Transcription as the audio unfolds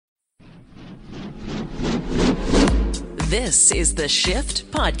This is the Shift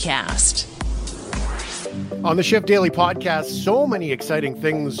Podcast. On the Shift Daily Podcast, so many exciting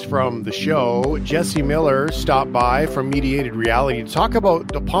things from the show. Jesse Miller stopped by from Mediated Reality to talk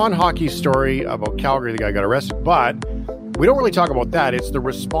about the pond hockey story about Calgary. The guy got arrested, but we don't really talk about that. It's the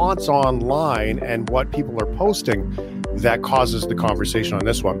response online and what people are posting that causes the conversation on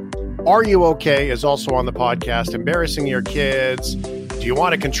this one. Are You Okay is also on the podcast. Embarrassing your kids. Do you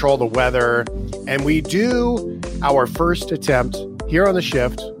want to control the weather? And we do our first attempt here on the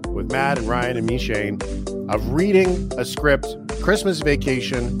Shift with Matt and Ryan and me, Shane, of reading a script, Christmas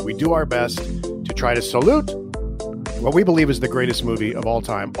Vacation. We do our best to try to salute what we believe is the greatest movie of all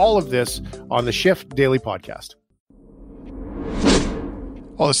time. All of this on the Shift Daily Podcast.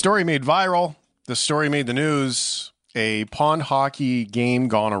 Well, the story made viral. The story made the news. A pond hockey game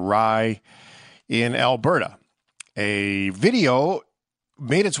gone awry in Alberta. A video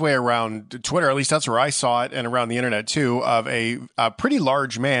made its way around Twitter, at least that's where I saw it, and around the internet too, of a pretty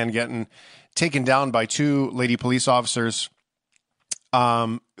large man getting taken down by two lady police officers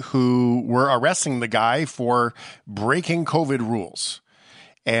who were arresting the guy for breaking COVID rules.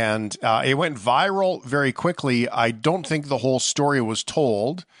 And it went viral very quickly. I don't think the whole story was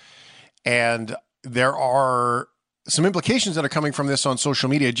told. And there are some implications that are coming from this on social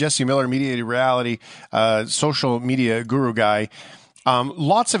media. Jesse Miller, Mediated Reality, social media guru guy.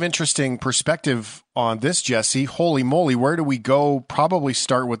 Lots of interesting perspective on this, Jesse. Holy moly, where do we go? Probably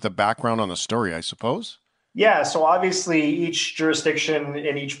start with the background on the story, I suppose. Yeah, so obviously each jurisdiction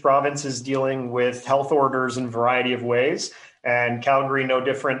in each province is dealing with health orders in a variety of ways. And Calgary, no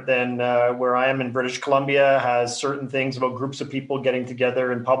different than where I am in British Columbia, has certain things about groups of people getting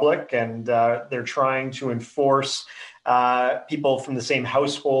together in public. And they're trying to enforce people from the same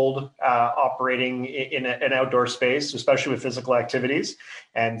household operating in an outdoor space, especially with physical activities.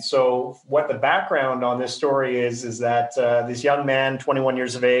 And so what the background on this story is that this young man, 21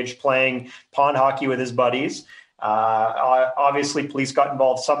 years of age, playing pond hockey with his buddies. Obviously, police got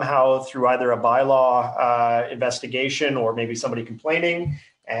involved somehow through either a bylaw investigation or maybe somebody complaining.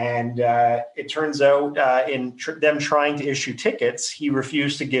 And it turns out in them trying to issue tickets, he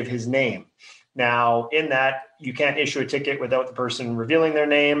refused to give his name. Now, in that, you can't issue a ticket without the person revealing their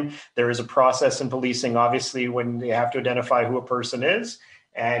name. There is a process in policing, obviously, when they have to identify who a person is.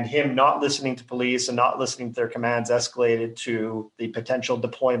 And him not listening to police and not listening to their commands escalated to the potential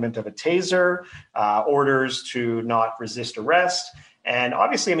deployment of a taser, orders to not resist arrest. And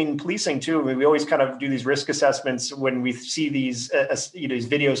obviously, I mean, policing too, we always kind of do these risk assessments when we see these, these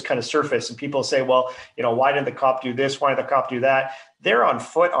videos kind of surface and people say, well, why didn't the cop do this? Why did the cop do that? They're on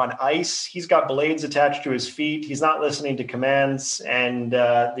foot on ice. He's got blades attached to his feet. He's not listening to commands. And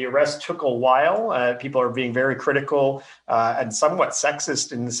the arrest took a while. People are being very critical and somewhat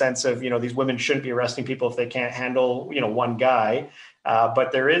sexist in the sense of, these women shouldn't be arresting people if they can't handle, one guy.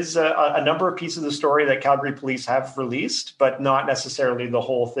 But there is a number of pieces of the story that Calgary police have released, but not necessarily the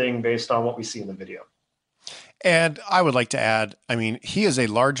whole thing based on what we see in the video. And I would like to add, I mean, he is a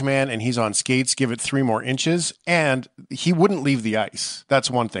large man and he's on skates, give it 3 more inches, and he wouldn't leave the ice. That's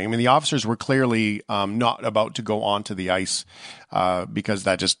one thing. I mean, the officers were clearly not about to go onto the ice because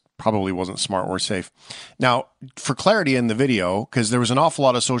that just probably wasn't smart or safe. Now, for clarity in the video, because there was an awful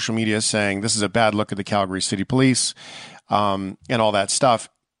lot of social media saying this is a bad look at the Calgary City Police and all that stuff.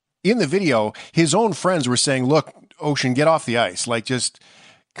 In the video, his own friends were saying, look, Ocean, get off the ice. Like, just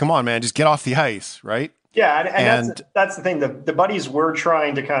come on, man, just get off the ice, right? Yeah, and that's the thing. The buddies were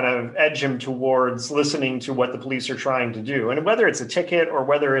trying to kind of edge him towards listening to what the police are trying to do. And whether it's a ticket or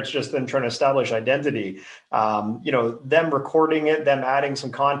whether it's just them trying to establish identity, them recording it, them adding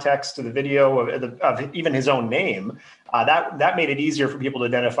some context to the video of even his own name, that made it easier for people to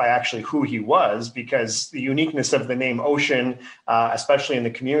identify actually who he was, because the uniqueness of the name Ocean, especially in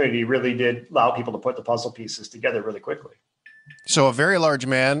the community, really did allow people to put the puzzle pieces together really quickly. So a very large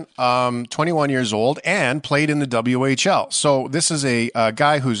man, 21 years old, and played in the WHL. So this is a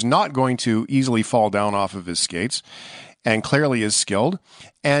guy who's not going to easily fall down off of his skates, and clearly is skilled.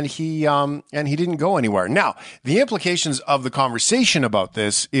 And he didn't go anywhere. Now, the implications of the conversation about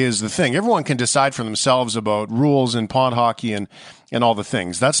this is the thing. Everyone can decide for themselves about rules in pond hockey and all the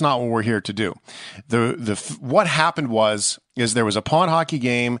things. That's not what we're here to do. What happened is there was a pond hockey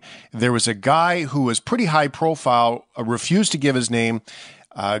game. There was a guy who was pretty high profile, refused to give his name,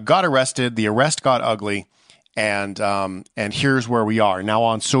 got arrested. The arrest got ugly, and here's where we are now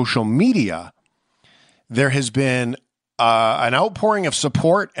on social media. There has been an outpouring of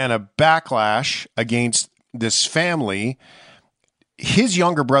support and a backlash against this family. His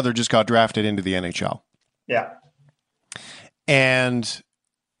younger brother just got drafted into the NHL. Yeah. And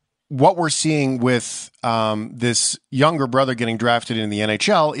what we're seeing with this younger brother getting drafted in the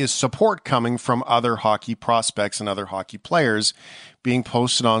NHL is support coming from other hockey prospects and other hockey players being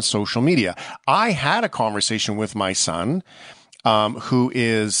posted on social media. I had a conversation with my son, who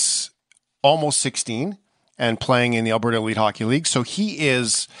is almost 16 and playing in the Alberta Elite Hockey League. So he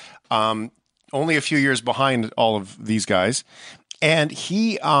is only a few years behind all of these guys. And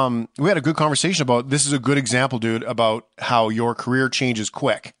we had a good conversation about, this is a good example, dude, about how your career changes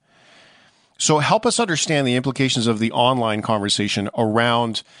quick. So help us understand the implications of the online conversation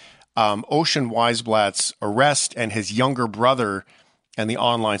around Ocean Weisblatt's arrest and his younger brother and the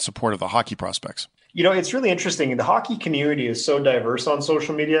online support of the hockey prospects. It's really interesting. The hockey community is so diverse on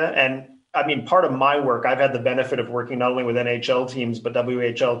social media. And I mean, part of my work, I've had the benefit of working not only with NHL teams, but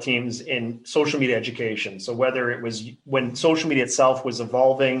WHL teams in social media education. So whether it was when social media itself was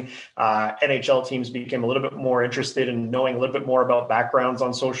evolving, NHL teams became a little bit more interested in knowing a little bit more about backgrounds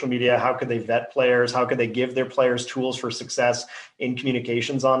on social media. How could they vet players? How could they give their players tools for success in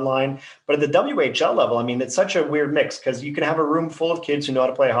communications online? But at the WHL level, I mean, it's such a weird mix because you can have a room full of kids who know how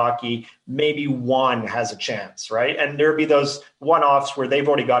to play hockey. Maybe one has a chance, right? And there'll be those one-offs where they've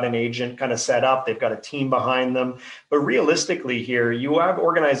already got an agent kind of set up. They've got a team behind them. But realistically here, you have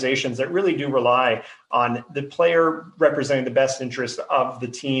organizations that really do rely on the player representing the best interest of the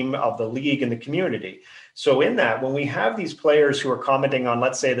team, of the league, and the community. So in that, when we have these players who are commenting on,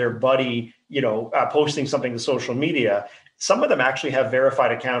 let's say, their buddy, posting something to social media, some of them actually have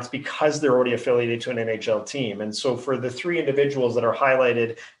verified accounts because they're already affiliated to an NHL team. And so for the three individuals that are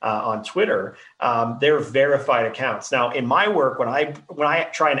highlighted on Twitter, they're verified accounts. Now, in my work, when I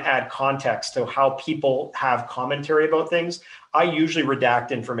try and add context to how people have commentary about things, I usually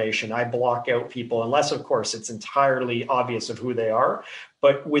redact information. I block out people unless, of course, it's entirely obvious of who they are.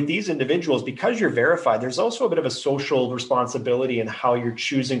 But with these individuals, because you're verified, there's also a bit of a social responsibility in how you're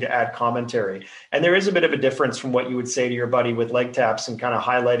choosing to add commentary. And there is a bit of a difference from what you would say to your buddy with leg taps and kind of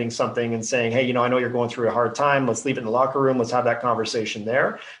highlighting something and saying, hey, I know you're going through a hard time. Let's leave it in the locker room. Let's have that conversation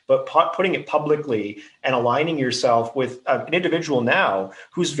there. But putting it publicly and aligning yourself with an individual now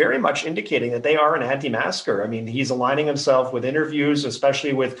who's very much indicating that they are an anti-masker. I mean, he's aligning himself with interviews,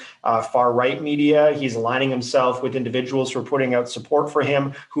 especially with far-right media. He's aligning himself with individuals who are putting out support for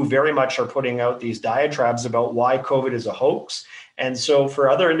him, who very much are putting out these diatribes about why COVID is a hoax. And so for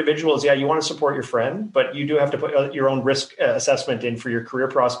other individuals, you want to support your friend, but you do have to put your own risk assessment in for your career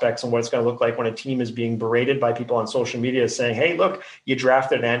prospects and what it's going to look like when a team is being berated by people on social media saying, hey, look, you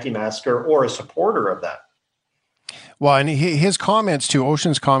drafted an anti-masker or a supporter of that. Well, and his comments too,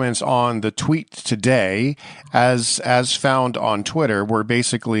 Ocean's comments on the tweet today, as found on Twitter, were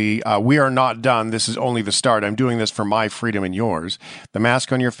basically, we are not done. This is only the start. I'm doing this for my freedom and yours. The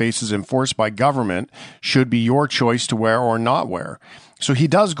mask on your face is enforced by government, should be your choice to wear or not wear. So he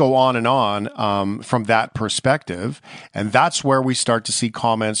does go on and on from that perspective, and that's where we start to see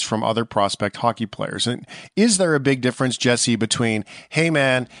comments from other prospect hockey players. And is there a big difference, Jesse, between, hey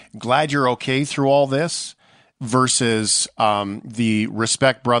man, glad you're okay through all this, versus the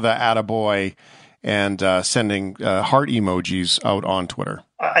respect brother attaboy and sending heart emojis out on Twitter?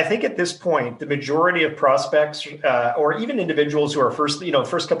 I think at this point, the majority of prospects or even individuals who are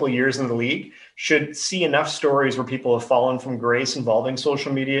first couple of years in the league should see enough stories where people have fallen from grace involving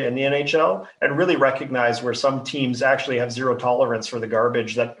social media in the NHL and really recognize where some teams actually have zero tolerance for the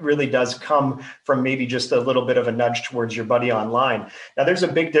garbage that really does come from maybe just a little bit of a nudge towards your buddy online. Now, there's a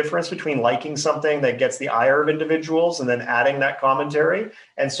big difference between liking something that gets the ire of individuals and then adding that commentary.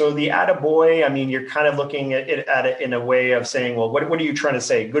 And so the attaboy, I mean, you're kind of looking at it in a way of saying, well, what are you trying to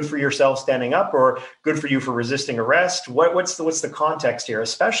say? Good for yourself standing up, or good for you for resisting arrest? What's the context here,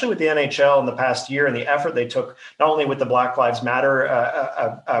 especially with the NHL in the past year and the effort they took, not only with the Black Lives Matter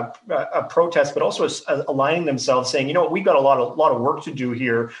a protest, but also aligning themselves, saying, we've got a lot of work to do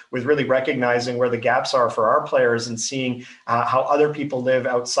here with really recognizing where the gaps are for our players and seeing how other people live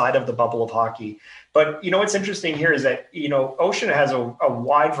outside of the bubble of hockey. But, what's interesting here is that, Ocean has a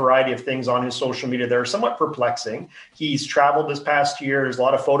wide variety of things on his social media that are somewhat perplexing. He's traveled this past year. There's a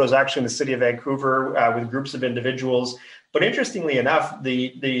lot of photos actually in the city of Vancouver with groups of individuals. But interestingly enough,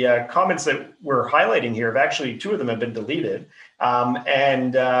 the comments that we're highlighting here, two of them have been deleted.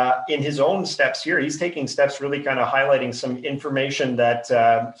 And in his own steps here, he's taking steps really kind of highlighting some information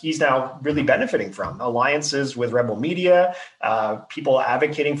that he's now really benefiting from. Alliances with Rebel Media, people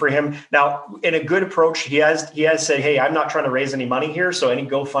advocating for him. Now, in a good approach, he has said, hey, I'm not trying to raise any money here. So any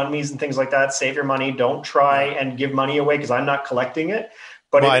GoFundMes and things like that, save your money. Don't try and give money away because I'm not collecting it.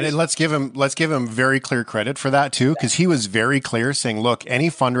 But well, and let's give him very clear credit for that too, because he was very clear saying, look, any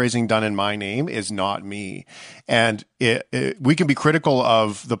fundraising done in my name is not me. And we can be critical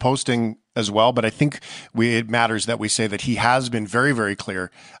of the posting as well, but I think it matters that we say that he has been very, very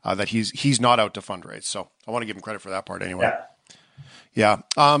clear that he's not out to fundraise. So I want to give him credit for that part anyway. Yeah.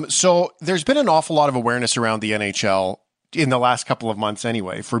 So there's been an awful lot of awareness around the NHL in the last couple of months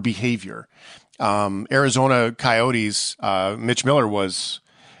anyway for behavior. Arizona Coyotes, Mitch Miller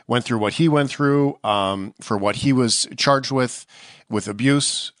went through what he went through, for what he was charged with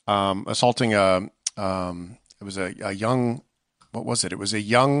abuse, assaulting it was a young, what was it? It was a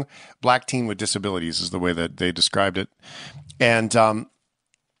young black teen with disabilities is the way that they described it. And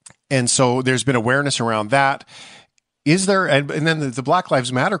so there's been awareness around that. Is there, and then the Black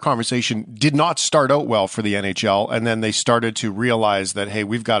Lives Matter conversation did not start out well for the NHL. And then they started to realize that, hey,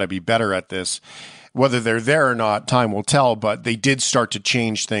 we've got to be better at this. Whether they're there or not, time will tell, but they did start to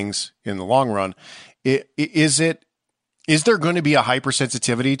change things in the long run. Is there going to be a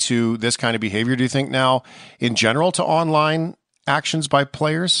hypersensitivity to this kind of behavior, do you think, now in general to online actions by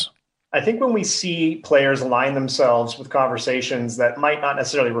players? I think when we see players align themselves with conversations that might not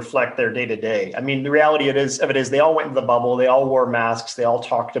necessarily reflect their day to day, I mean, the reality of it is they all went into the bubble. They all wore masks. They all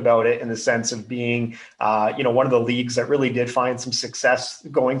talked about it in the sense of being, one of the leagues that really did find some success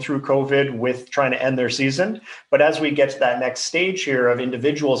going through COVID with trying to end their season. But as we get to that next stage here of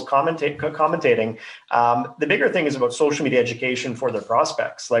individuals commentating, the bigger thing is about social media education for their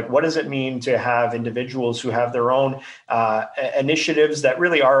prospects. Like, what does it mean to have individuals who have their own initiatives that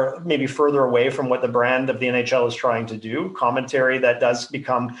really are maybe further away from what the brand of the NHL is trying to do, commentary that does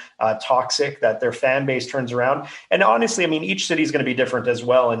become toxic, that their fan base turns around. And honestly, I mean, each city is going to be different as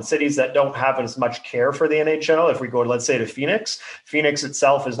well. And cities that don't have as much care for the NHL, if we go, let's say, to Phoenix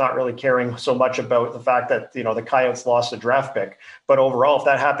itself is not really caring so much about the fact that, the Coyotes lost a draft pick. But overall, if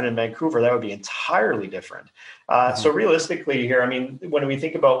that happened in Vancouver, that would be entirely different. So realistically here, I mean, when we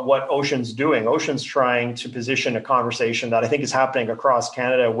think about what Ocean's doing, Ocean's trying to position a conversation that I think is happening across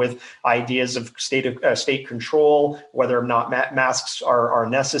Canada with ideas of state control, whether or not masks are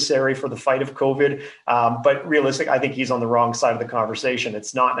necessary for the fight of COVID. But realistic, I think he's on the wrong side of the conversation.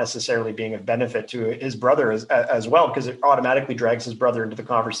 It's not necessarily being of benefit to his brother as well, because it automatically drags his brother into the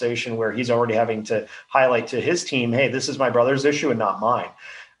conversation where he's already having to highlight to his team, hey, this is my brother's issue and not mine.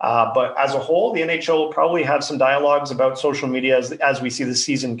 But as a whole, the NHL will probably have some dialogues about social media as we see the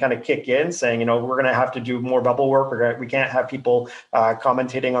season kind of kick in, saying, we're going to have to do more bubble work. We can't have people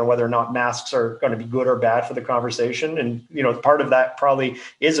commentating on whether or not masks are going to be good or bad for the conversation. And, part of that probably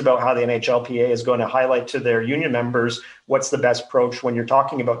is about how the NHLPA is going to highlight to their union members what's the best approach when you're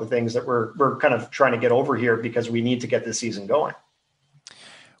talking about the things that we're kind of trying to get over here because we need to get this season going.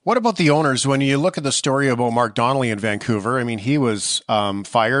 What about the owners? When you look at the story about Mark Donnelly in Vancouver, I mean, he was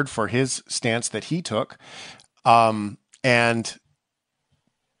fired for his stance that he took. And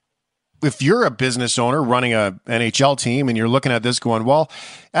if you're a business owner running a NHL team and you're looking at this going, well,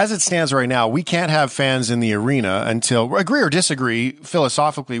 as it stands right now, we can't have fans in the arena until, agree or disagree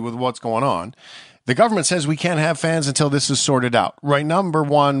philosophically with what's going on. The government says we can't have fans until this is sorted out. Right, number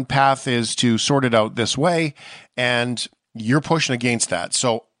one path is to sort it out this way, and you're pushing against that.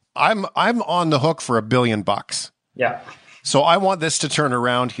 So I'm on the hook for $1 billion. Yeah. So I want this to turn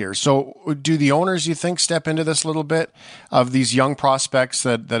around here. So do the owners, you think, step into this a little bit of these young prospects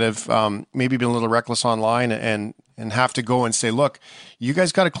that have maybe been a little reckless online and have to go and say, look, you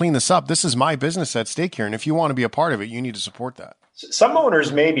guys got to clean this up. This is my business at stake here. And if you want to be a part of it, you need to support that. Some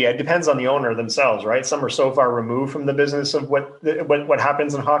owners, maybe it depends on the owner themselves, right? Some are so far removed from the business of what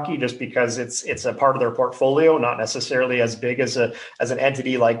happens in hockey, just because it's a part of their portfolio, not necessarily as big as an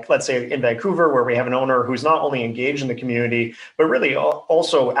entity like, let's say, in Vancouver, where we have an owner who's not only engaged in the community but really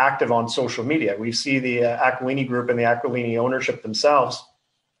also active on social media. We see the Aquilini Group and the Aquilini ownership themselves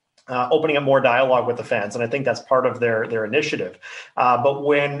opening up more dialogue with the fans. And I think that's part of their initiative. But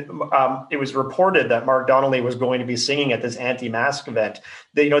when it was reported that Mark Donnelly was going to be singing at this anti-mask event,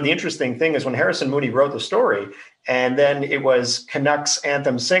 the interesting thing is when Harrison Mooney wrote the story, and then it was Canucks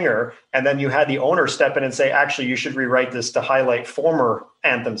anthem singer, and then you had the owner step in and say, actually, you should rewrite this to highlight former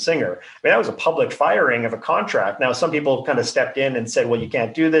anthem singer. I mean, that was a public firing of a contract. Now, some people kind of stepped in and said, well, you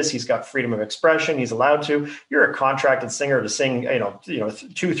can't do this. He's got freedom of expression. He's allowed to. You're a contracted singer to sing,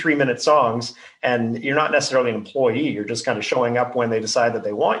 2-3 minute songs. and you're not necessarily an employee, you're just kind of showing up when they decide that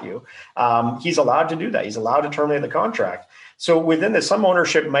they want you, he's allowed to do that. He's allowed to terminate the contract. So within this, some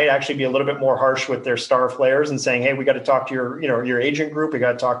ownership might actually be a little bit more harsh with their star players and saying, hey, we got to talk to your agent group. We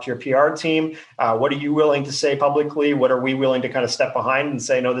got to talk to your PR team. What are you willing to say publicly? What are we willing to kind of step behind and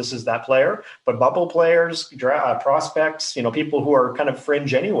say, no, this is that player? But bubble players, prospects, people who are kind of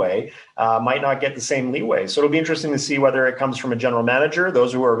fringe anyway, might not get the same leeway. So it'll be interesting to see whether it comes from a general manager,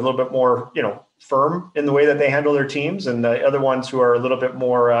 those who are a little bit more, firm in the way that they handle their teams, and the other ones who are a little bit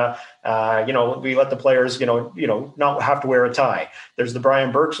more, we let the players, not have to wear a tie. There's the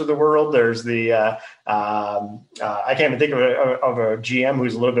Brian Burks of the world. There's the, I can't even think of a GM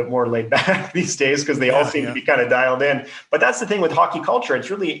who's a little bit more laid back these days, because they all seem to be kind of dialed in. But that's the thing with hockey culture.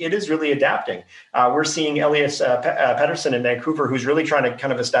 It is really adapting. We're seeing Elias Pettersson in Vancouver, who's really trying to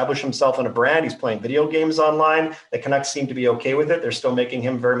kind of establish himself in a brand. He's playing video games online. The Canucks seem to be okay with it. They're still making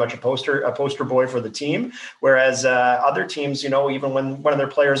him very much a poster boy for the team. Whereas other teams, even when one of their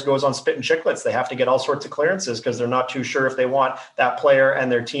players goes on Spit and Chicklets, they have to get all sorts of clearances because they're not too sure if they want that player and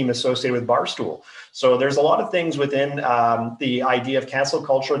their team associated with Barstool. So there's a lot of things within the idea of cancel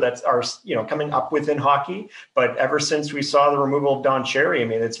culture that are, coming up within hockey. But ever since we saw the removal of Don Cherry,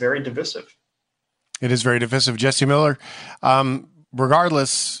 it's very divisive. It is very divisive. Jesse Miller,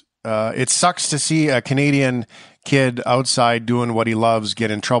 regardless, it sucks to see a Canadian kid outside doing what he loves get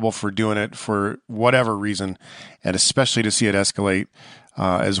in trouble for doing it for whatever reason, and especially to see it escalate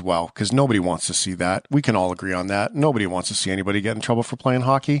as well, because nobody wants to see that. We can all agree on that. Nobody wants to see anybody get in trouble for playing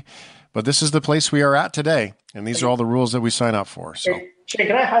hockey, but this is the place we are at today, and these are all the rules that we sign up for. So, Shane,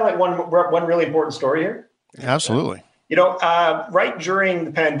 can I highlight one really important story here? Absolutely. Right during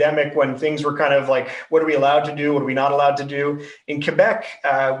the pandemic, when things were kind of like, what are we allowed to do? What are we not allowed to do? In Quebec,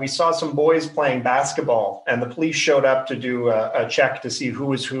 we saw some boys playing basketball, and the police showed up to do a check to see who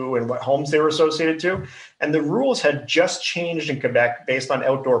was who and what homes they were associated to. And the rules had just changed in Quebec based on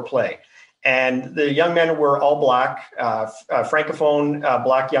outdoor play. And the young men were all black, francophone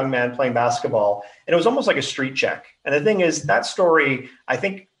black young men playing basketball. And it was almost like a street check. And the thing is, that story, I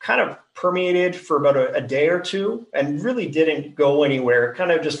think, kind of permeated for about a day or two and really didn't go anywhere. It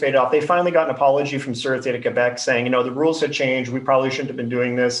kind of just faded off. They finally got an apology from Sûreté de Quebec saying, the rules had changed. We probably shouldn't have been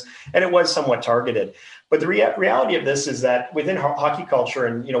doing this. And it was somewhat targeted. But the reality of this is that within hockey culture,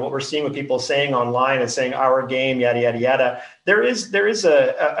 and what we're seeing with people saying online and saying our game, yada, yada, yada, there is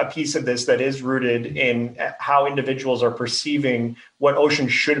a piece of this that is rooted in how individuals are perceiving what Ocean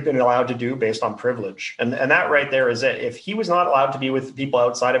should have been allowed to do based on privilege. And that right there is it. If he was not allowed to be with people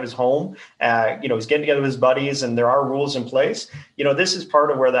outside of his home, he's getting together with his buddies and there are rules in place, this is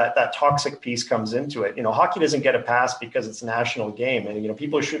part of where that toxic piece comes into it. Hockey doesn't get a pass because it's a national game. And,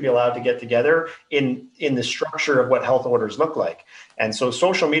 people should be allowed to get together in the structure of what health orders look like. And so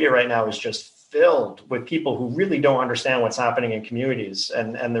social media right now is just filled with people who really don't understand what's happening in communities.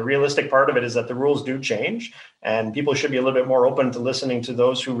 And the realistic part of it is that the rules do change, and people should be a little bit more open to listening to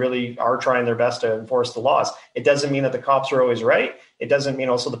those who really are trying their best to enforce the laws. It doesn't mean that the cops are always right. It doesn't mean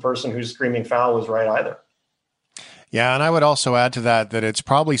also the person who's screaming foul is right either. Yeah, and I would also add to that it's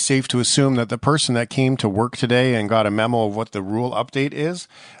probably safe to assume that the person that came to work today and got a memo of what the rule update is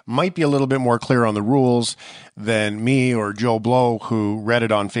might be a little bit more clear on the rules than me or Joe Blow, who read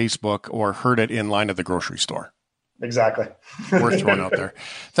it on Facebook or heard it in line at the grocery store. Exactly. Worth throwing out there.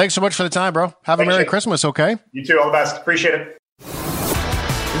 Thanks so much for the time, bro. Have a Merry Christmas, okay? You too. All the best. Appreciate it.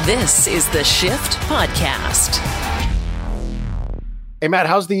 This is the Shift Podcast. Hey, Matt,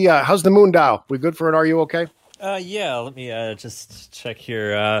 how's the moon dial? We good for an Are You Okay? Yeah, let me just check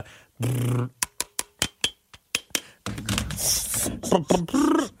here.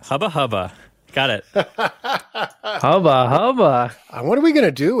 Hubba hubba. Got it. Hubba hubba. What are we going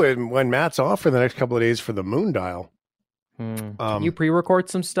to do when Matt's off for the next couple of days for the moon dial? Can you pre-record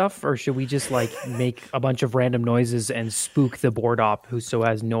some stuff, or should we just make a bunch of random noises and spook the board op who so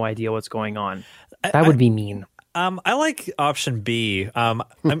has no idea what's going on? That would be mean. I like option B.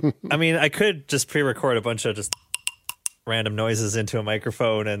 I could just pre-record a bunch of just random noises into a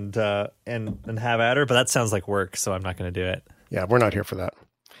microphone and have at her, but that sounds like work, so I'm not going to do it. Yeah, we're not here for that.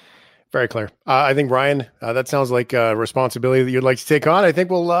 Very clear. I think, Ryan, that sounds like a responsibility that you'd like to take on. I think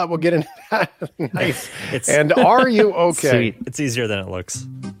we'll get into that. Nice. And are you okay? Sweet. It's easier than it looks.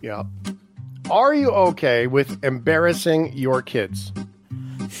 Yeah. Are you okay with embarrassing your kids?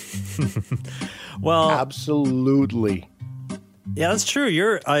 Well, absolutely. Yeah, that's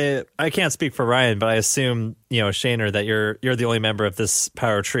true. I can't speak for Ryan, but I assume, Shaner, that you're the only member of this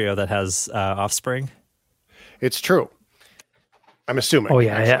power trio that has offspring. It's true. I'm assuming. Oh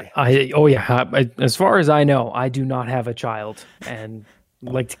yeah, as far as I know, I do not have a child, and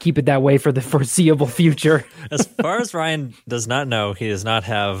like to keep it that way for the foreseeable future. As far as Ryan does not know, he does not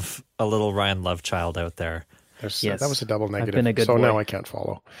have a little Ryan love child out there. Yes. That was a double negative. I've been a good so boy. Now I can't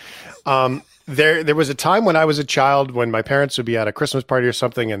follow. There was a time when I was a child when my parents would be at a Christmas party or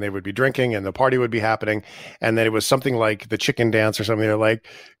something and they would be drinking and the party would be happening. And then it was something like the chicken dance or something. They're like,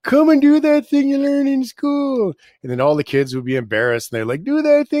 come and do that thing you learn in school. And then all the kids would be embarrassed and they're like, do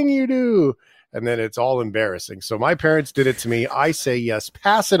that thing you do. And then it's all embarrassing. So my parents did it to me. I say yes,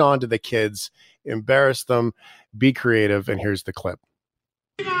 pass it on to the kids, embarrass them, be creative. And here's the clip.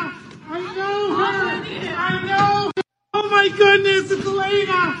 I know her. I know. Oh my goodness, it's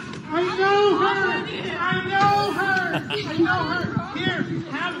Elena. I know her. I know her. I know her. Here,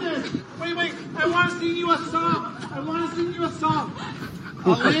 have this. Wait. I want to sing you a song.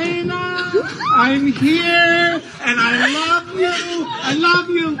 Elena, I'm here, and I love you. I love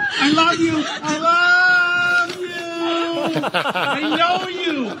you. I know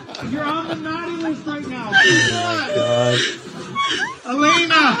you. You're on the naughty list right now. God.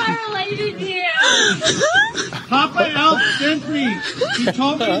 Elena. I related you. Papa Elf sent me. He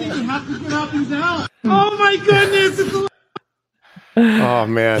told me that you have to get off these elves. Oh my goodness. It's Oh,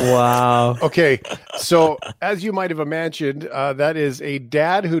 man. Wow. Okay, so as you might have imagined, that is a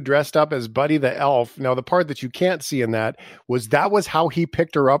dad who dressed up as Buddy the Elf. Now, the part that you can't see in that was how he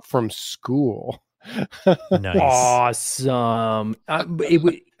picked her up from school. Nice. Awesome.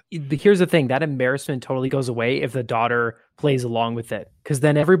 Here's the thing. That embarrassment totally goes away if the daughter plays along with it. Because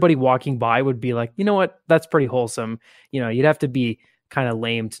then everybody walking by would be like, you know what? That's pretty wholesome. You'd have to be kind of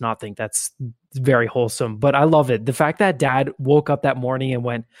lame to not think that's very wholesome. But I love it. The fact that dad woke up that morning and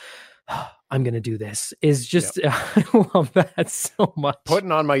went, I'm going to do this is just, I love that so much.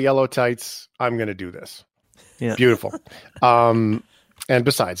 Putting on my yellow tights, I'm going to do this. Yeah. Beautiful. And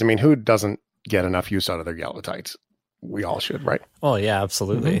besides, I mean, who doesn't get enough use out of their yellow tights? We all should, right? Oh, yeah,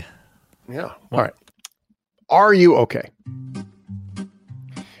 absolutely. Mm-hmm. Yeah. All right. Are you okay?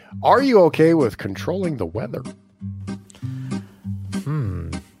 Are you okay with controlling the weather?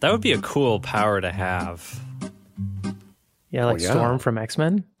 That would be a cool power to have. Yeah, like Storm from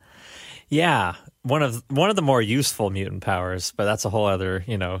X-Men. Yeah, one of the more useful mutant powers, but that's a whole other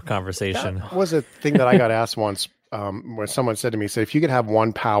conversation. That was a thing that I got asked once when someone said to me, "Say, if you could have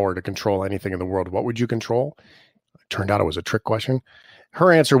one power to control anything in the world, what would you control?" It turned out it was a trick question.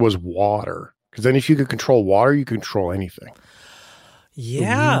 Her answer was water, because then if you could control water, you could control anything.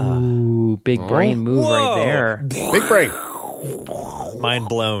 Yeah, ooh, big brain move right there. Big brain. Mind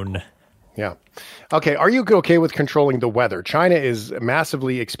blown. Yeah. Okay. Are you okay with controlling the weather? China is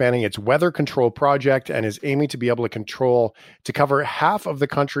massively expanding its weather control project and is aiming to be able to cover half of the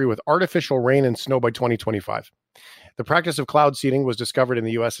country with artificial rain and snow by 2025. The practice of cloud seeding was discovered in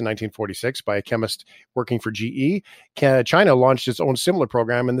the U.S. in 1946 by a chemist working for GE. China launched its own similar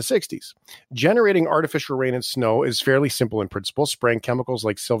program in the 60s. Generating artificial rain and snow is fairly simple in principle. Spraying chemicals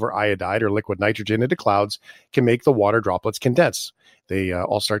like silver iodide or liquid nitrogen into clouds can make the water droplets condense. They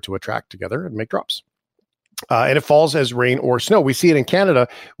all start to attract together and make drops. And it falls as rain or snow. We see it in Canada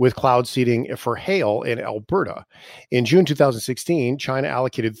with cloud seeding for hail in Alberta. In June 2016, China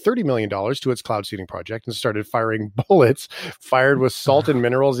allocated $30 million to its cloud seeding project and started firing bullets fired with salt and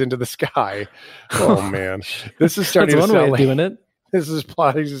minerals into the sky. Oh, man. This is starting to sound like doing it. This is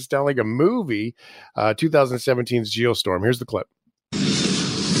plotting to sound like a movie. 2017's Geostorm. Here's the clip.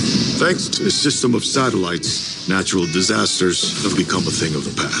 Thanks to a system of satellites, natural disasters have become a thing of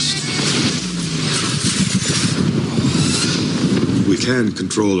the past. We can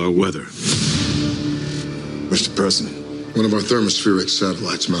control our weather. Mr. President, one of our thermospheric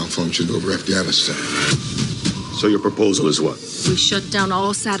satellites malfunctioned over Afghanistan. So your proposal is what? We shut down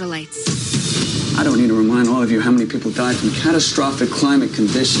all satellites. I don't need to remind all of you how many people died from catastrophic climate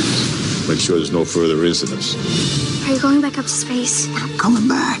conditions. Make sure there's no further incidents. Are you going back up to space? I'm coming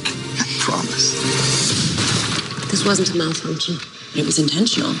back. I promise. This wasn't a malfunction. It was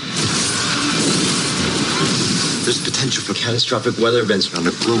intentional. There's potential for catastrophic weather events on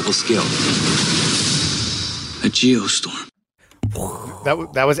a global scale. A geostorm.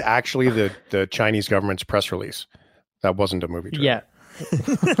 That was actually the Chinese government's press release. That wasn't a movie trailer.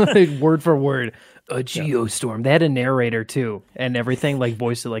 Yeah. Word for word. A geostorm. They had a narrator too, and everything like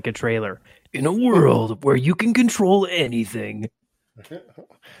voiced it like a trailer. In a world where you can control anything.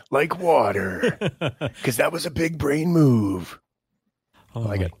 Like water. Because that was a big brain move. Oh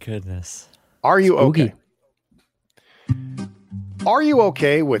my goodness. Are you Spooky. okay? Are you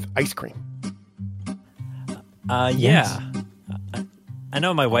okay with ice cream? Yeah. I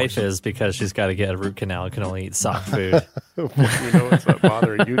know my wife is because she's got to get a root canal and can only eat soft food. You know it's not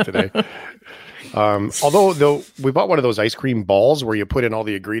bothering you today. Although though we bought one of those ice cream balls where you put in all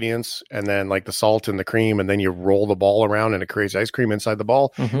the ingredients and then like the salt and the cream, and then you roll the ball around and it creates ice cream inside the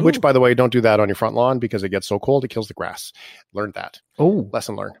ball. Mhm. Which, by the way, don't do that on your front lawn because it gets so cold it kills the grass. Learned that. Oh,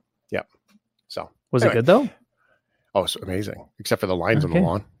 Lesson learned. Yep. So was anyway. it good though? Oh, it's amazing. Except for the lines on the Okay.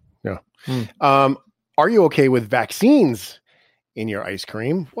 lawn. Yeah. Hmm. Are you okay with vaccines in your ice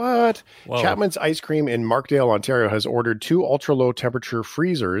cream? What? Whoa. Chapman's Ice Cream in Markdale, Ontario has ordered 2 ultra-low temperature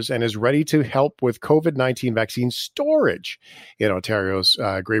freezers and is ready to help with COVID-19 vaccine storage in Ontario's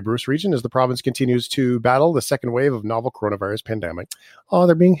Grey Bruce region as the province continues to battle the second wave of novel coronavirus pandemic. Oh,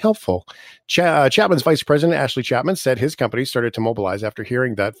 they're being helpful. Chapman's Vice President, Ashley Chapman, said his company started to mobilize after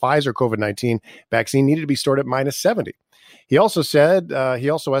hearing that Pfizer COVID-19 vaccine needed to be stored at minus 70. He also said he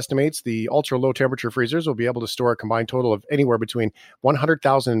also estimates the ultra-low temperature freezers will be able to store a combined total of anywhere between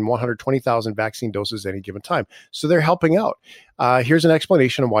 100,000 and 120,000 vaccine doses at any given time. So they're helping out. Here's an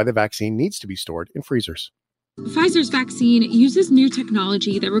explanation of why the vaccine needs to be stored in freezers. Pfizer's vaccine uses new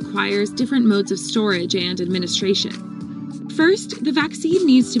technology that requires different modes of storage and administration. First, the vaccine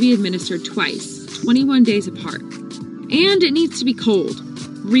needs to be administered twice, 21 days apart. And it needs to be cold.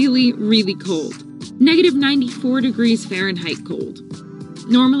 Really, really cold. Negative 94 degrees Fahrenheit cold.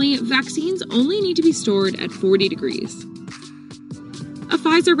 Normally, vaccines only need to be stored at 40 degrees. A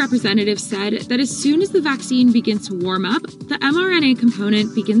Pfizer representative said that as soon as the vaccine begins to warm up, the mRNA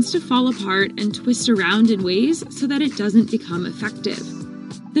component begins to fall apart and twist around in ways so that it doesn't become effective.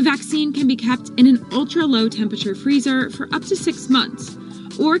 The vaccine can be kept in an ultra-low temperature freezer for up to 6 months,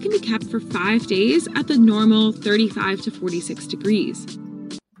 or it can be kept for 5 days at the normal 35 to 46 degrees.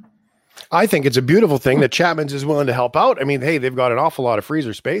 I think it's a beautiful thing that Chapman's is willing to help out. I mean, hey, they've got an awful lot of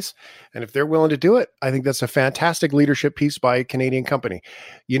freezer space. And if they're willing to do it, I think that's a fantastic leadership piece by a Canadian company.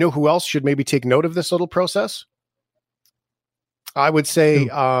 You know who else should maybe take note of this little process? I would say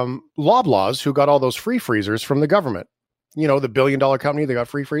Loblaws, who got all those free freezers from the government. You know, the $1 billion company that got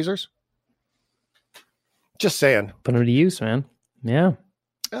free freezers. Just saying. Put them to use, man. Yeah.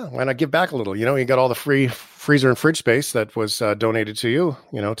 Yeah, why not give back a little? You know, you got all the free freezer and fridge space that was donated to you,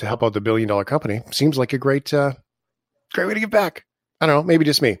 you know, to help out the $1 billion company. Seems like a great way to give back. I don't know, maybe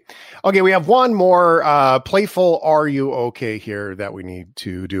just me. Okay, we have one more playful Are You Okay here that we need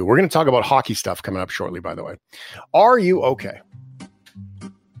to do. We're going to talk about hockey stuff coming up shortly, by the way. Are you okay?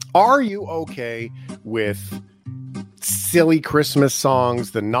 Are you okay with silly Christmas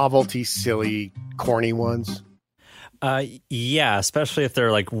songs, the novelty, silly, corny ones? Yeah, especially if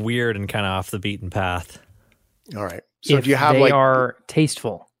they're like weird and kind of off the beaten path. All right. So if do you have they like are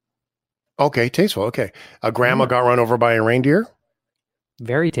tasteful? Okay, tasteful. Okay. A grandma got run over by a reindeer.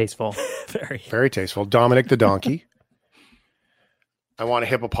 Very tasteful. Very tasteful. Dominic the donkey. I want a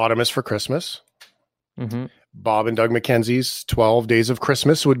hippopotamus for Christmas. Mm-hmm. Bob and Doug McKenzie's 12 Days of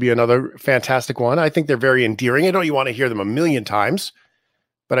Christmas would be another fantastic one. I think they're very endearing. I know you want to hear them a million times,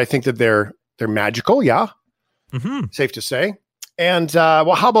 but I think that they're magical. Yeah. Mm-hmm. Safe to say. And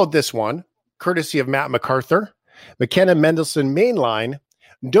well, how about this one? Courtesy of Matt MacArthur, McKenna Mendelsohn Mainline.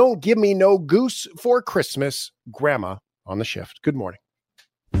 Don't give me no goose for Christmas. Grandma on the shift. Good morning.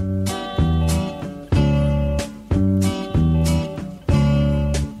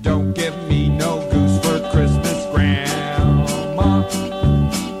 Don't give me no goose for Christmas, Grandma.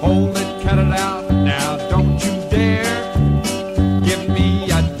 Hold it, cut it out now, don't you dare. Give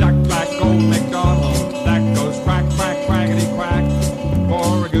me a duck like old MacDonald that goes quack, quack, quackity quack.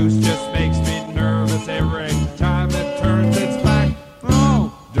 For a goose just makes me nervous every time it turns its back.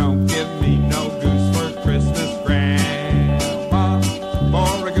 Oh, don't give me no goose for Christmas, Grandma.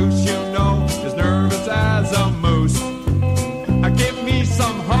 For a goose, you know, is nervous as a moose. Give me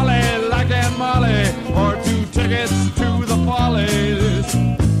some holly like Aunt Molly, or 2 tickets to the Follies.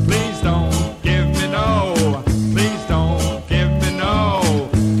 Please don't give me no. Please don't give me no.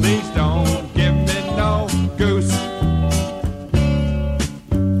 Please don't give me no goose.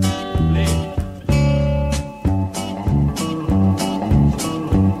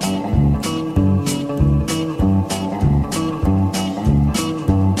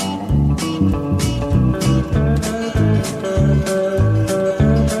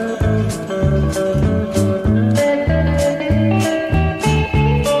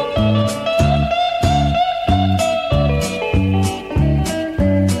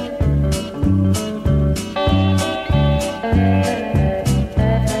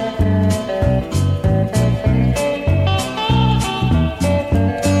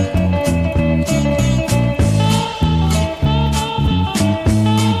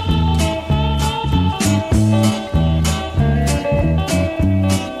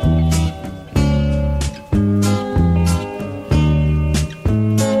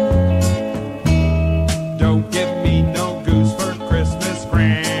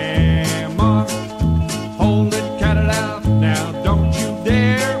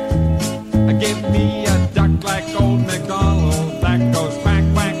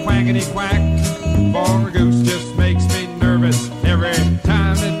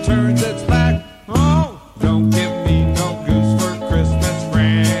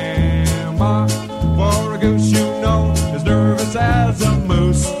 grandma. For a goose, you know, as nervous as a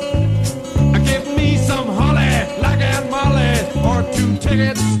moose. Give me some holly, like Aunt Molly, or 2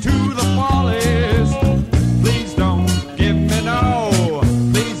 tickets to the Follies. Please don't give me no.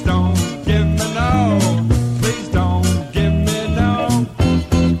 Please don't give me no. Please don't give me no.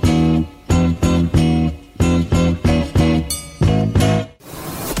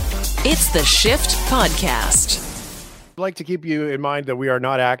 It's the Shift Podcast. I'd like to keep you in mind that we are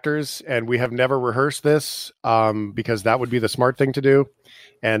not actors and we have never rehearsed this because that would be the smart thing to do.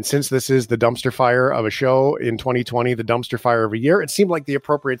 And since this is the dumpster fire of a show in 2020, the dumpster fire of a year, it seemed like the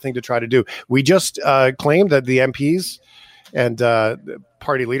appropriate thing to try to do. We just claimed that the MPs and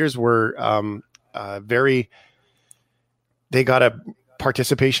party leaders were they got a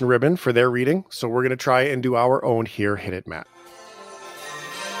participation ribbon for their reading. So we're going to try and do our own here. Hit it, Matt.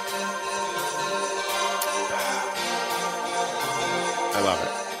 I love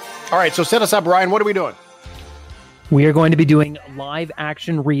it. All right, so set us up, Ryan. What are we doing? We are going to be doing live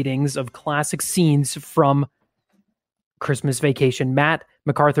action readings of classic scenes from Christmas Vacation. Matt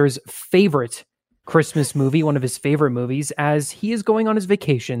MacArthur's favorite Christmas movie, one of his favorite movies, as he is going on his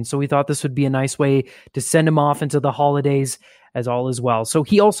vacation. So we thought this would be a nice way to send him off into the holidays as all is well. So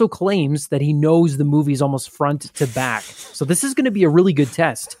he also claims that he knows the movies almost front to back. So this is going to be a really good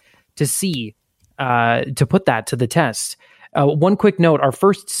test to see, to put that to the test. One quick note, our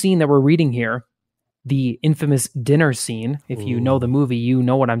first scene that we're reading here, the infamous dinner scene. If you know the movie, you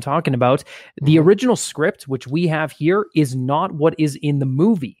know what I'm talking about. The original script, which we have here, is not what is in the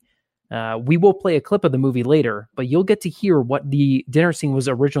movie. We will play a clip of the movie later, but you'll get to hear what the dinner scene was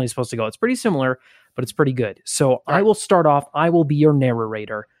originally supposed to go. It's pretty similar, but it's pretty good. So I will start off. I will be your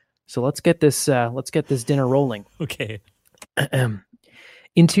narrator. So let's get this dinner rolling. Okay.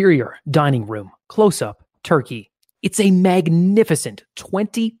 Interior dining room. Close up. Turkey. It's a magnificent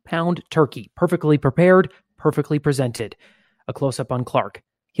 20-pound turkey, perfectly prepared, perfectly presented. A close-up on Clark.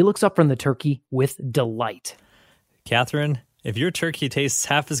 He looks up from the turkey with delight. Catherine, if your turkey tastes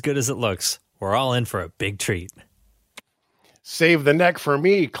half as good as it looks, we're all in for a big treat. Save the neck for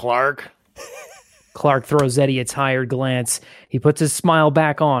me, Clark. Clark throws Eddie a tired glance. He puts his smile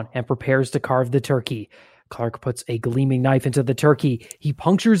back on and prepares to carve the turkey. Clark puts a gleaming knife into the turkey. He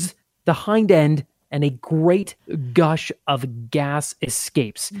punctures the hind end, and a great gush of gas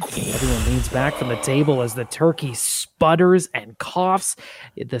escapes. Everyone leans back from the table as the turkey sputters and coughs.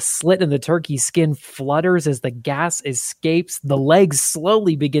 The slit in the turkey's skin flutters as the gas escapes. The legs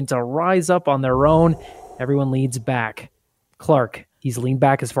slowly begin to rise up on their own. Everyone leans back. Clark, he's leaned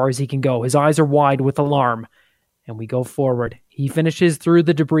back as far as he can go. His eyes are wide with alarm. And we go forward. He finishes through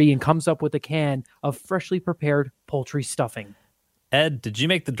the debris and comes up with a can of freshly prepared poultry stuffing. Ed, did you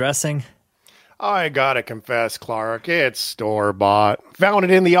make the dressing? I gotta confess, Clark, it's store-bought. Found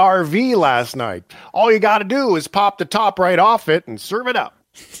it in the RV last night. All you gotta do is pop the top right off it and serve it up.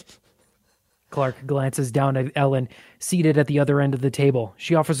 Clark glances down at Ellen, seated at the other end of the table.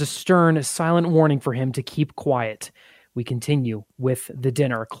 She offers a stern, silent warning for him to keep quiet. We continue with the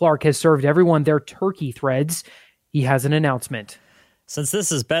dinner. Clark has served everyone their turkey threads. He has an announcement. Since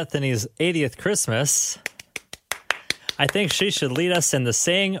this is Bethany's 80th Christmas, I think she should lead us in the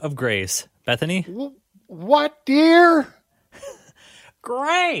saying of grace. Bethany? What, dear?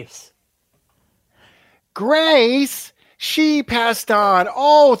 Grace. Grace? She passed on,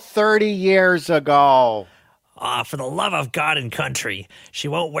 30 years ago. For the love of God and country, she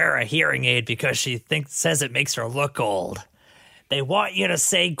won't wear a hearing aid because she says it makes her look old. They want you to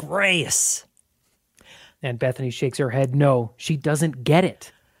say grace. And Bethany shakes her head. No, she doesn't get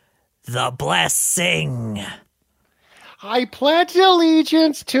it. The blessing. I pledge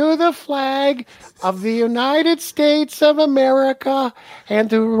allegiance to the flag of the United States of America and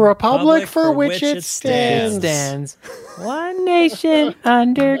the republic for which it stands. One nation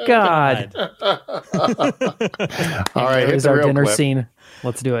under God. All right, here's our dinner scene.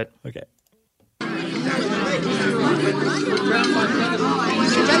 Let's do it. Okay.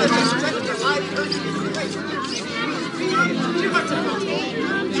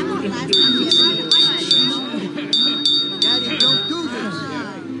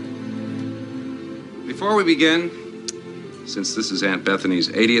 Before we begin, since this is Aunt Bethany's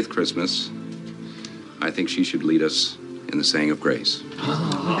 80th Christmas, I think she should lead us in the saying of grace.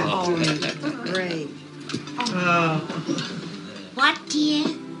 Oh, great. What, dear?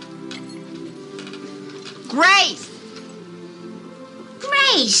 Grace!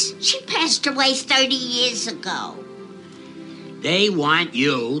 Grace! She passed away 30 years ago. They want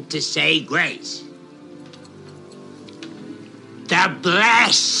you to say grace. The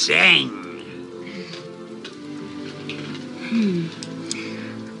blessing.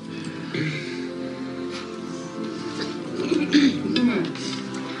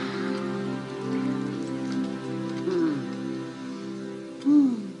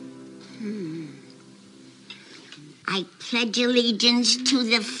 pledge allegiance to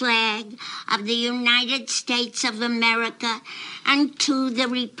the flag of the United States of America and to the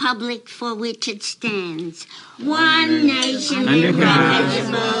republic for which it stands, one nation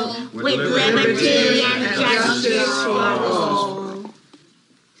indivisible, with liberty and justice for all.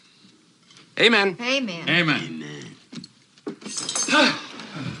 Amen. Amen. Amen.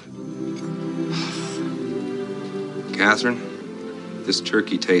 Catherine, this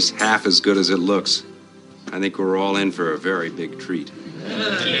turkey tastes half as good as it looks. I think we're all in for a very big treat.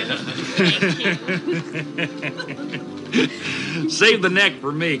 Save the neck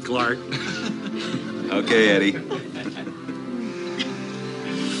for me, Clark. Okay, Eddie.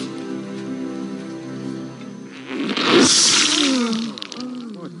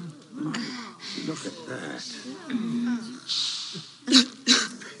 Look at that.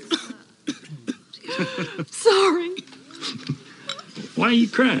 Sorry. Why are you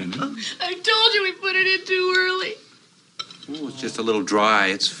crying? I told you we put it in too early. Oh, it's just a little dry.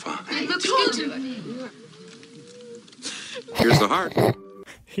 It's fine. I told you. Here's the heart.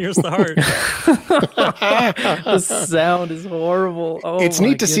 Here's the heart. The sound is horrible. Oh, it's my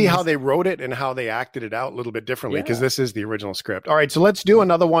neat to see goodness. how they wrote it and how they acted it out a little bit differently because this is the original script. All right, so let's do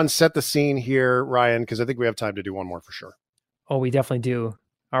another one. Set the scene here, Ryan, because I think we have time to do one more for sure. Oh, we definitely do.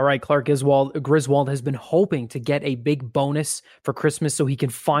 All right, Clark Griswold has been hoping to get a big bonus for Christmas so he can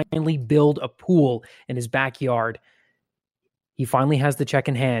finally build a pool in his backyard. He finally has the check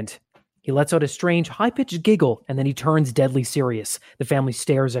in hand. He lets out a strange, high-pitched giggle, and then he turns deadly serious. The family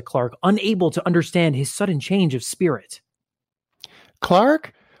stares at Clark, unable to understand his sudden change of spirit.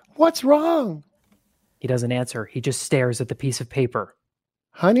 Clark, what's wrong? He doesn't answer. He just stares at the piece of paper.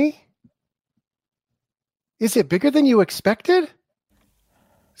 Honey? Is it bigger than you expected?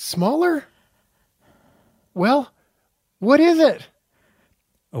 Smaller? Well, what is it?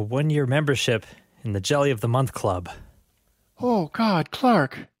 A 1-year membership in the Jelly of the Month Club. Oh, God,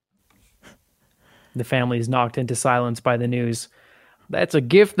 Clark. The family is knocked into silence by the news. That's a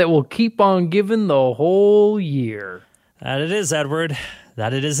gift that will keep on giving the whole year. That it is, Edward.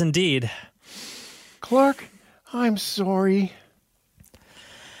 That it is indeed. Clark, I'm sorry.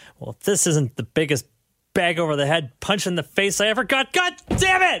 Well, if this isn't the biggest bag over the head punch in the face I ever got, God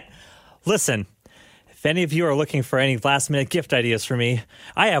damn it! Listen, if any of you are looking for any last-minute gift ideas for me,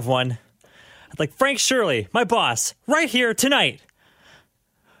 I have one. I'd like Frank Shirley, my boss, right here tonight.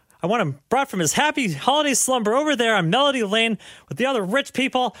 I want him brought from his happy holiday slumber over there on Melody Lane with the other rich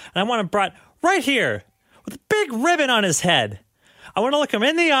people, and I want him brought right here with a big ribbon on his head. I want to look him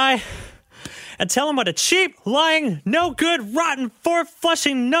in the eye and tell him what a cheap, lying, no good, rotten,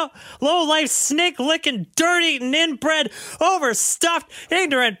 four-flushing, low-life, snake-licking, dirt-eating, inbred, overstuffed,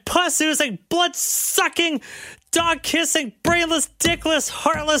 ignorant, puss-oozing, blood-sucking, dog-kissing, brainless, dickless,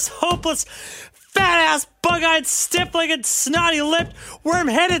 heartless, hopeless, fat-ass, bug-eyed, stiff-legged, snotty-lipped,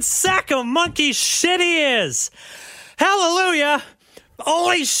 worm-headed sack of monkey shit he is. Hallelujah!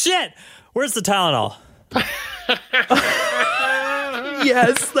 Holy shit! Where's the Tylenol?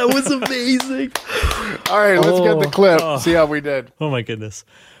 Yes, that was amazing. All right, let's get the clip. See how we did. Oh, my goodness.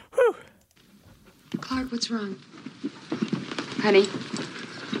 Whew. Clark, what's wrong? Honey?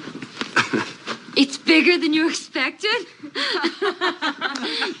 It's bigger than you expected?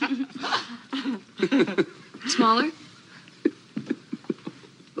 Smaller?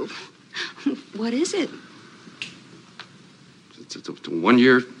 What is it? It's a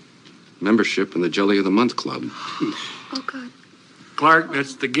 1-year membership in the Jelly of the Month Club. Oh, God. Clark,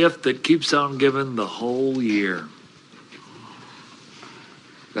 that's the gift that keeps on giving the whole year.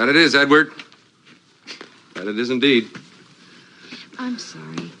 That it is, Edward. That it is indeed. I'm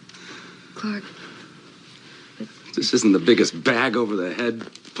sorry. Clark. This isn't the biggest bag over the head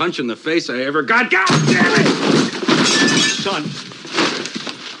punch in the face I ever got. God damn it! Son.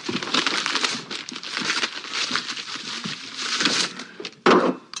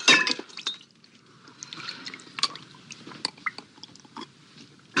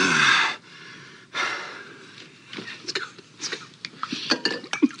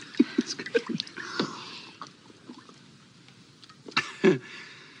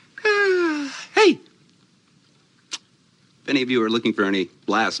 Hey! If any of you are looking for any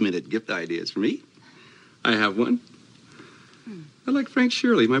last-minute gift ideas for me, I have one. I like Frank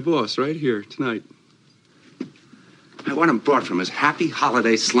Shirley, my boss, right here tonight. I want him brought from his happy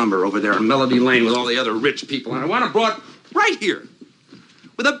holiday slumber over there on Melody Lane with all the other rich people, and I want him brought right here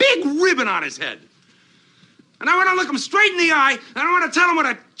with a big ribbon on his head. And I want to look him straight in the eye, and I want to tell him what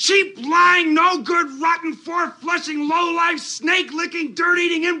a cheap, lying, no-good, rotten, four-flushing, low-life, snake-licking,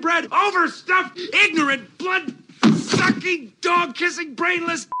 dirt-eating, inbred, overstuffed, ignorant, blood-sucking, dog-kissing,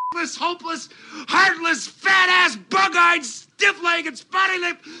 brainless, this hopeless, heartless, fat-ass, bug-eyed, stiff-legged,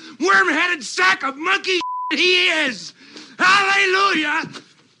 spotty-lipped, worm-headed sack of monkey he is. Hallelujah!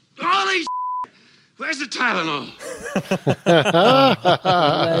 Holy where's the Tylenol?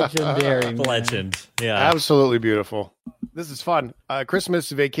 Legendary. Legend. Yeah. Absolutely beautiful. This is fun. Christmas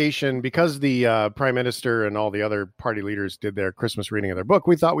vacation, because the Prime Minister and all the other party leaders did their Christmas reading of their book,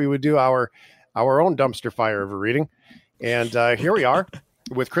 we thought we would do our own dumpster fire of a reading. And here we are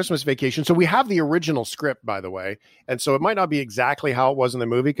with Christmas Vacation. So we have the original script, by the way. And so it might not be exactly how it was in the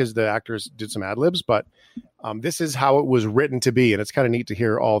movie because the actors did some ad libs, but this is how it was written to be. And it's kind of neat to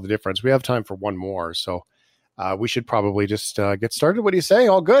hear all the difference. We have time for one more. So we should probably just get started. What do you say?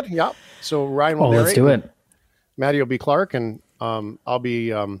 All good? Yeah. So Ryan will narrate. Let's do it. Maddie will be Clark, and I'll be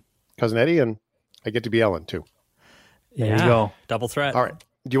Cousin Eddie, and I get to be Ellen too. There you go. Double threat. All right.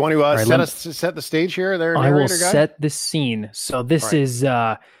 Do you want to set the stage here? I will set the scene. So this is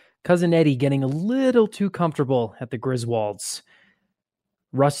Cousin Eddie getting a little too comfortable at the Griswolds.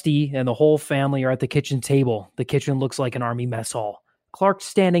 Rusty and the whole family are at the kitchen table. The kitchen looks like an army mess hall. Clark's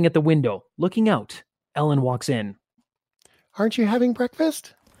standing at the window, looking out. Ellen walks in. Aren't you having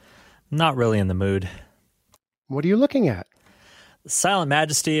breakfast? Not really in the mood. What are you looking at? The silent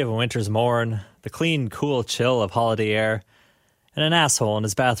majesty of a winter's morn, the clean, cool chill of holiday air, and an asshole in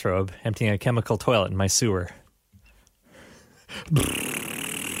his bathrobe emptying a chemical toilet in my sewer.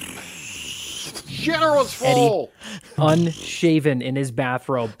 Shitter was full! Eddie, unshaven in his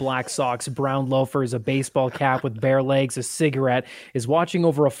bathrobe, black socks, brown loafers, a baseball cap with bare legs, a cigarette, is watching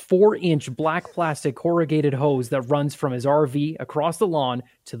over a 4-inch black plastic corrugated hose that runs from his RV across the lawn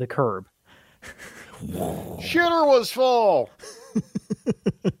to the curb. Shitter was full!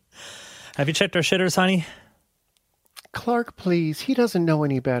 Have you checked our shitters, honey? Clark, please. He doesn't know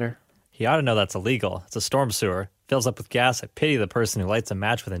any better. He ought to know that's illegal. It's a storm sewer. Fills up with gas. I pity the person who lights a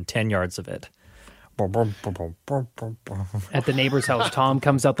match within 10 yards of it. At the neighbor's house, Tom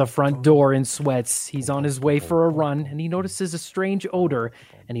comes out the front door in sweats. He's on his way for a run, and he notices a strange odor,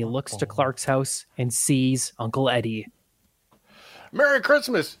 and he looks to Clark's house and sees Uncle Eddie. Merry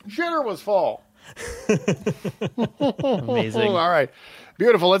Christmas! Shitter was full! Amazing. All right.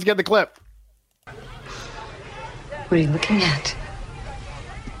 Beautiful. Let's get the clip. What are you looking at?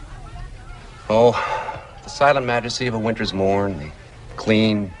 Oh, the silent majesty of a winter's morn, the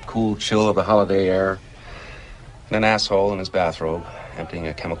clean, cool chill of the holiday air, and an asshole in his bathrobe emptying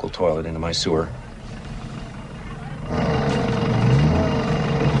a chemical toilet into my sewer.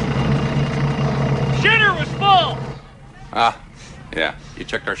 Shitter was full! Ah, yeah. You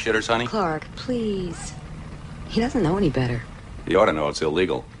checked our shitters, honey? Clark, please. He doesn't know any better. You ought to know it's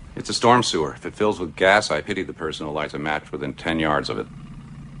illegal. It's a storm sewer. If it fills with gas, I pity the person who lights a match within 10 yards of it.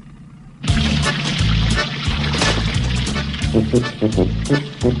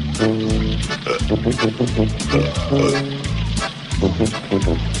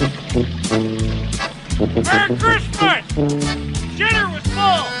 Merry Christmas! Shitter was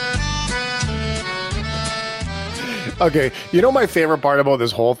full! Okay, you know my favorite part about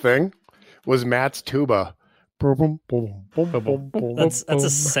this whole thing was Matt's tuba. That's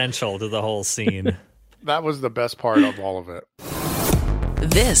essential to the whole scene. That was the best part of all of it.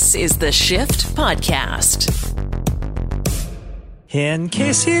 This is the Shift Podcast. In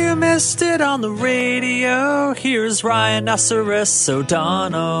case you missed it on the radio, here's Rhinoceros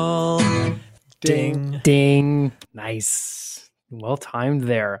O'Donnell. Ding. Ding. Nice. Well timed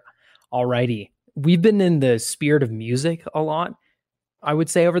there. Alrighty. We've been in the spirit of music a lot, I would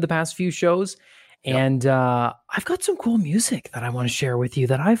say, over the past few shows. And I've got some cool music that I want to share with you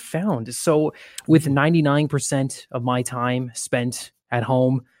that I've found. So with 99% of my time spent at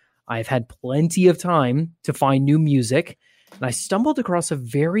home, I've had plenty of time to find new music. And I stumbled across a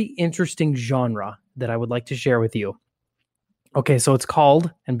very interesting genre that I would like to share with you. Okay, so it's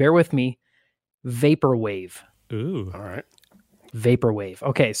called, and bear with me, Vaporwave. Ooh. All right. Vaporwave.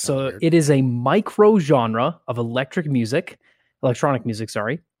 Okay, so it is a micro genre of electronic music,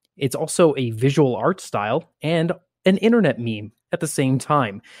 sorry. It's also a visual art style and an internet meme at the same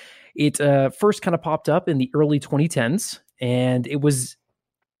time. It first kind of popped up in the early 2010s, and it was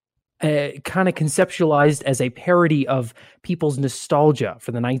kind of conceptualized as a parody of people's nostalgia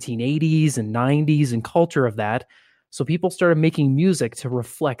for the 1980s and 90s and culture of that. So people started making music to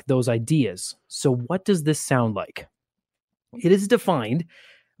reflect those ideas. So what does this sound like? It is defined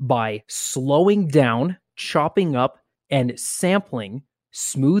by slowing down, chopping up, and sampling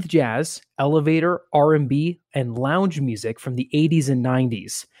smooth jazz, elevator, R&B, and lounge music from the 80s and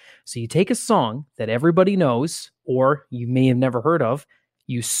 90s. So you take a song that everybody knows, or you may have never heard of,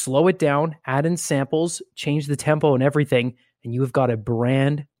 you slow it down, add in samples, change the tempo and everything, and you have got a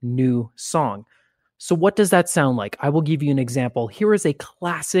brand new song. So what does that sound like? I will give you an example. Here is a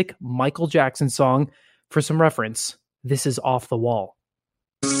classic Michael Jackson song for some reference. This is Off the Wall.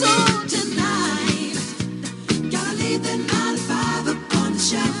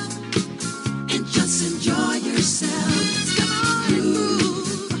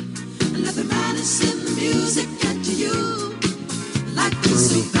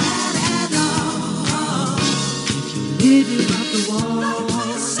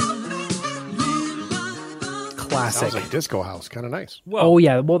 Classic. Sounds like Disco House. Kind of nice. Oh,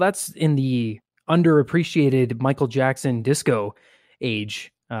 yeah. Well, that's in the underappreciated Michael Jackson disco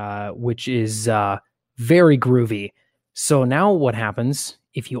age, which is very groovy. So now what happens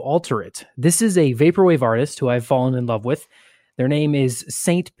if you alter it? This is a vaporwave artist who I've fallen in love with. Their name is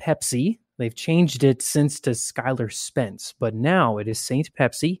Saint Pepsi. They've changed it since to Skylar Spence, but now it is Saint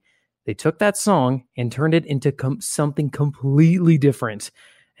Pepsi. They took that song and turned it into something completely different.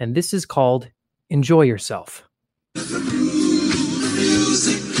 And this is called Enjoy Yourself.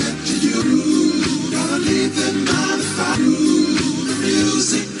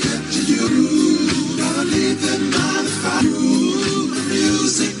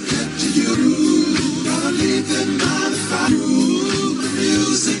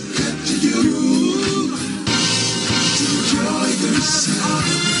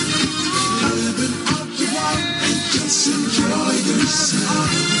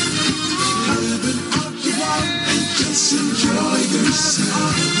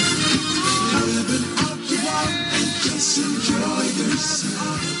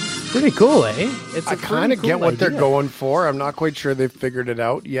 Pretty cool, eh? I kind of get what they're going for. I'm not quite sure they've figured it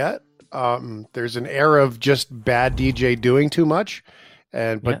out yet. There's an era of just bad DJ doing too much,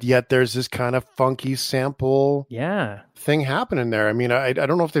 but yet there's this kind of funky sample thing happening there. I mean, I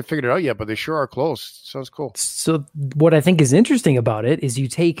don't know if they figured it out yet, but they sure are close. Sounds cool. So what I think is interesting about it is you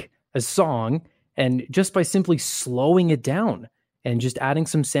take a song and just by simply slowing it down and just adding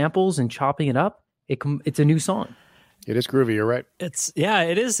some samples and chopping it up, it's a new song. It is groovy. You're right. It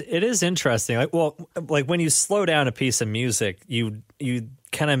is interesting. Like when you slow down a piece of music, you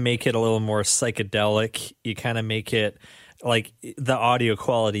kind of make it a little more psychedelic. You kind of make it like the audio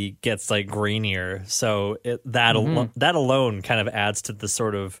quality gets like grainier. So that alone kind of adds to the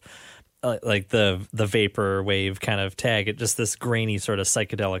sort of like the vapor wave kind of tag. It just this grainy sort of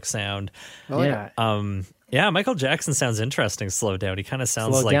psychedelic sound. Oh, yeah. Yeah, Michael Jackson sounds interesting. Slow down. He kind of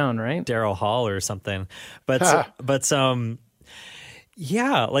sounds slow like down, right? Daryl Hall or something. But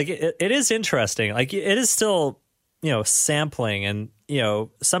yeah, like it is interesting. Like it is still, sampling, and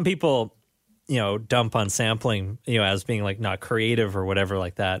some people, dump on sampling, as being like not creative or whatever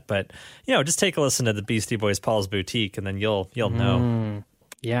like that. But just take a listen to the Beastie Boys' Paul's Boutique, and then you'll know.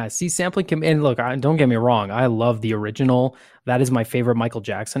 Yeah, see, sampling can, and look, don't get me wrong, I love the original. That is my favorite Michael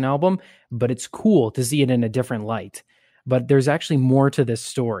Jackson album, but it's cool to see it in a different light. But there's actually more to this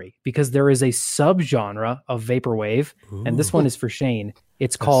story because there is a subgenre of vaporwave, and this one is for Shane.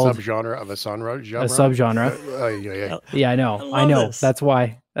 It's called subgenre of a genre. A subgenre. Yeah, I know. I know. This. That's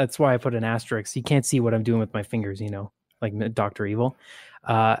why I put an asterisk. You can't see what I'm doing with my fingers, like Dr. Evil.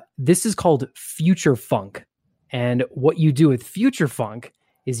 This is called future funk, and what you do with future funk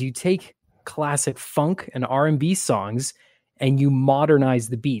is you take classic funk and R&B songs and you modernize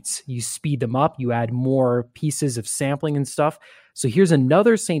the beats. You speed them up. You add more pieces of sampling and stuff. So here's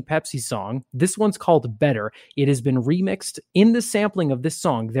another St. Pepsi song. This one's called Better. It has been remixed. In the sampling of this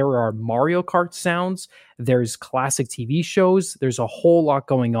song, there are Mario Kart sounds. There's classic TV shows. There's a whole lot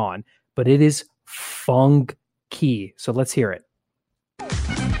going on, but it is funky. So let's hear it.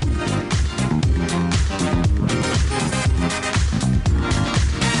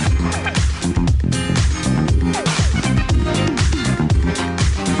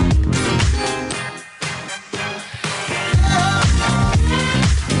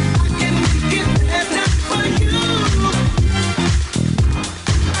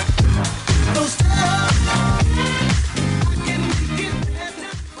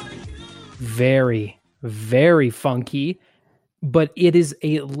 Very, very funky, but it is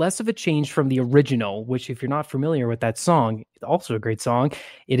a less of a change from the original, which if you're not familiar with that song, it's also a great song.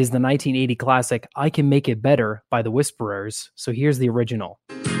 It is the 1980 classic, I Can Make It Better by the Whisperers. So here's the original.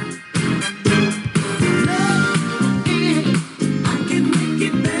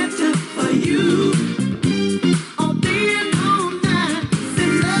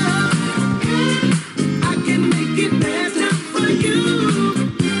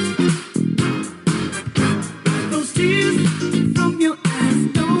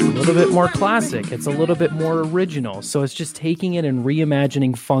 A little bit more classic. It's a little bit more original. So it's just taking it and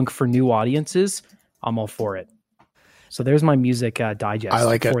reimagining funk for new audiences. I'm all for it. So there's my music digest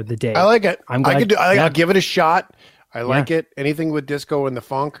for the day. I like it. I'm glad, I'll give it a shot. I like it. Anything with disco and the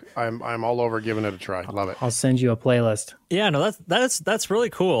funk, I'm all over giving it a try. Love it. I'll send you a playlist. Yeah, no, that's really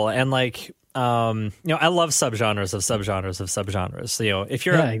cool. And like, I love subgenres of subgenres of subgenres. So, if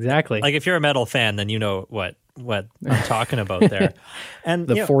you're exactly like if you're a metal fan, then you know what I'm talking about there. And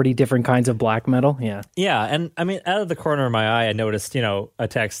the 40 different kinds of black metal. Yeah. Yeah. And I mean, out of the corner of my eye, I noticed, a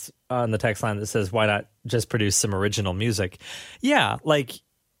text on the text line that says, why not just produce some original music? Yeah. Like,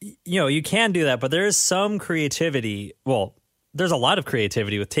 you can do that, but there is some creativity. Well, there's a lot of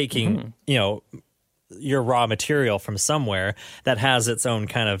creativity with taking, your raw material from somewhere that has its own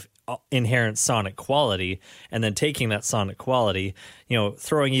kind of inherent sonic quality, and then taking that sonic quality,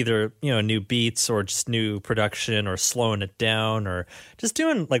 throwing either, new beats or just new production or slowing it down or just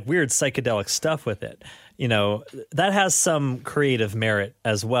doing like weird psychedelic stuff with it. That has some creative merit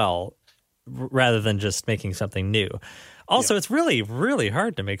as well, rather than just making something new. Also, it's really, really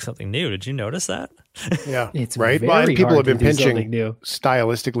hard to make something new. Did you notice that? Yeah, it's right. Very well, people hard have been to do pinching something new.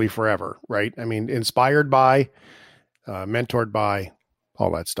 stylistically forever, right? I mean, inspired by, mentored by, all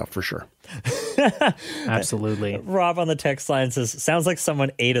that stuff for sure. Absolutely. Rob on the text line says, "Sounds like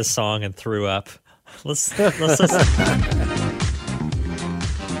someone ate a song and threw up." Let's listen.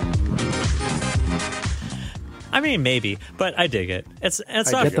 I mean, maybe, but I dig it. It's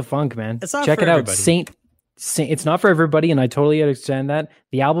not get the funk, man. It's not Check for it out, everybody. Saint. It's not for everybody, and I totally understand that.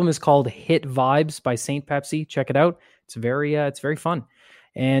 The album is called "Hit Vibes" by Saint Pepsi. Check it out. It's very fun.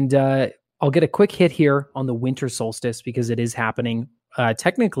 And I'll get a quick hit here on the winter solstice because it is happening.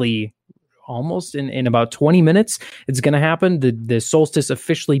 Technically, almost in about 20 minutes, it's going to happen. The solstice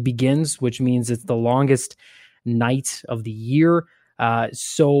officially begins, which means it's the longest night of the year. But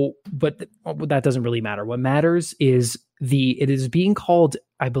that doesn't really matter. What matters is it is being called,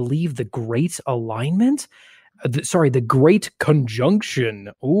 I believe, the Great Alignment. The Great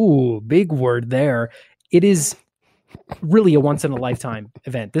Conjunction. Ooh, big word there. It is really a once in a lifetime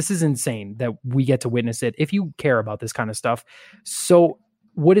event. This is insane that we get to witness it if you care about this kind of stuff. So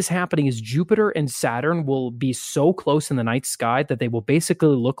what is happening is Jupiter and Saturn will be so close in the night sky that they will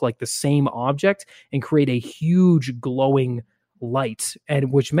basically look like the same object and create a huge glowing light,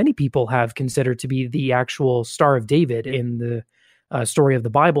 and which many people have considered to be the actual Star of David in the story of the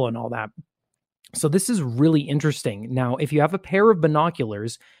Bible and all that. So this is really interesting. Now, if you have a pair of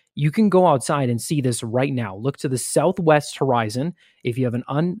binoculars, you can go outside and see this right now. Look to the southwest horizon. If you have an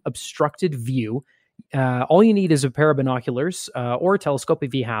unobstructed view, all you need is a pair of binoculars or a telescope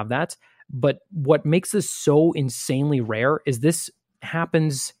if you have that. But what makes this so insanely rare is this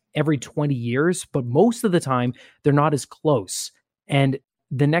happens every 20 years, but most of the time they're not as close. And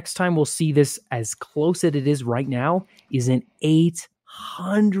the next time we'll see this as close as it is right now is in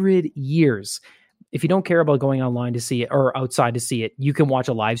 800 years. If you don't care about going online to see it or outside to see it, you can watch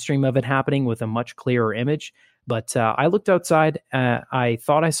a live stream of it happening with a much clearer image. But I looked outside. I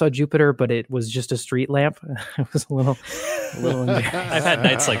thought I saw Jupiter, but it was just a street lamp. It was a little I've had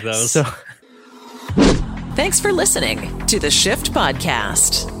nights like those. So, thanks for listening to the Shift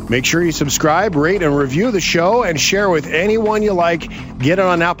Podcast. Make sure you subscribe, rate, and review the show, and share with anyone you like. Get it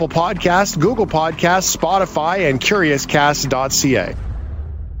on Apple Podcasts, Google Podcasts, Spotify, and CuriousCast.ca.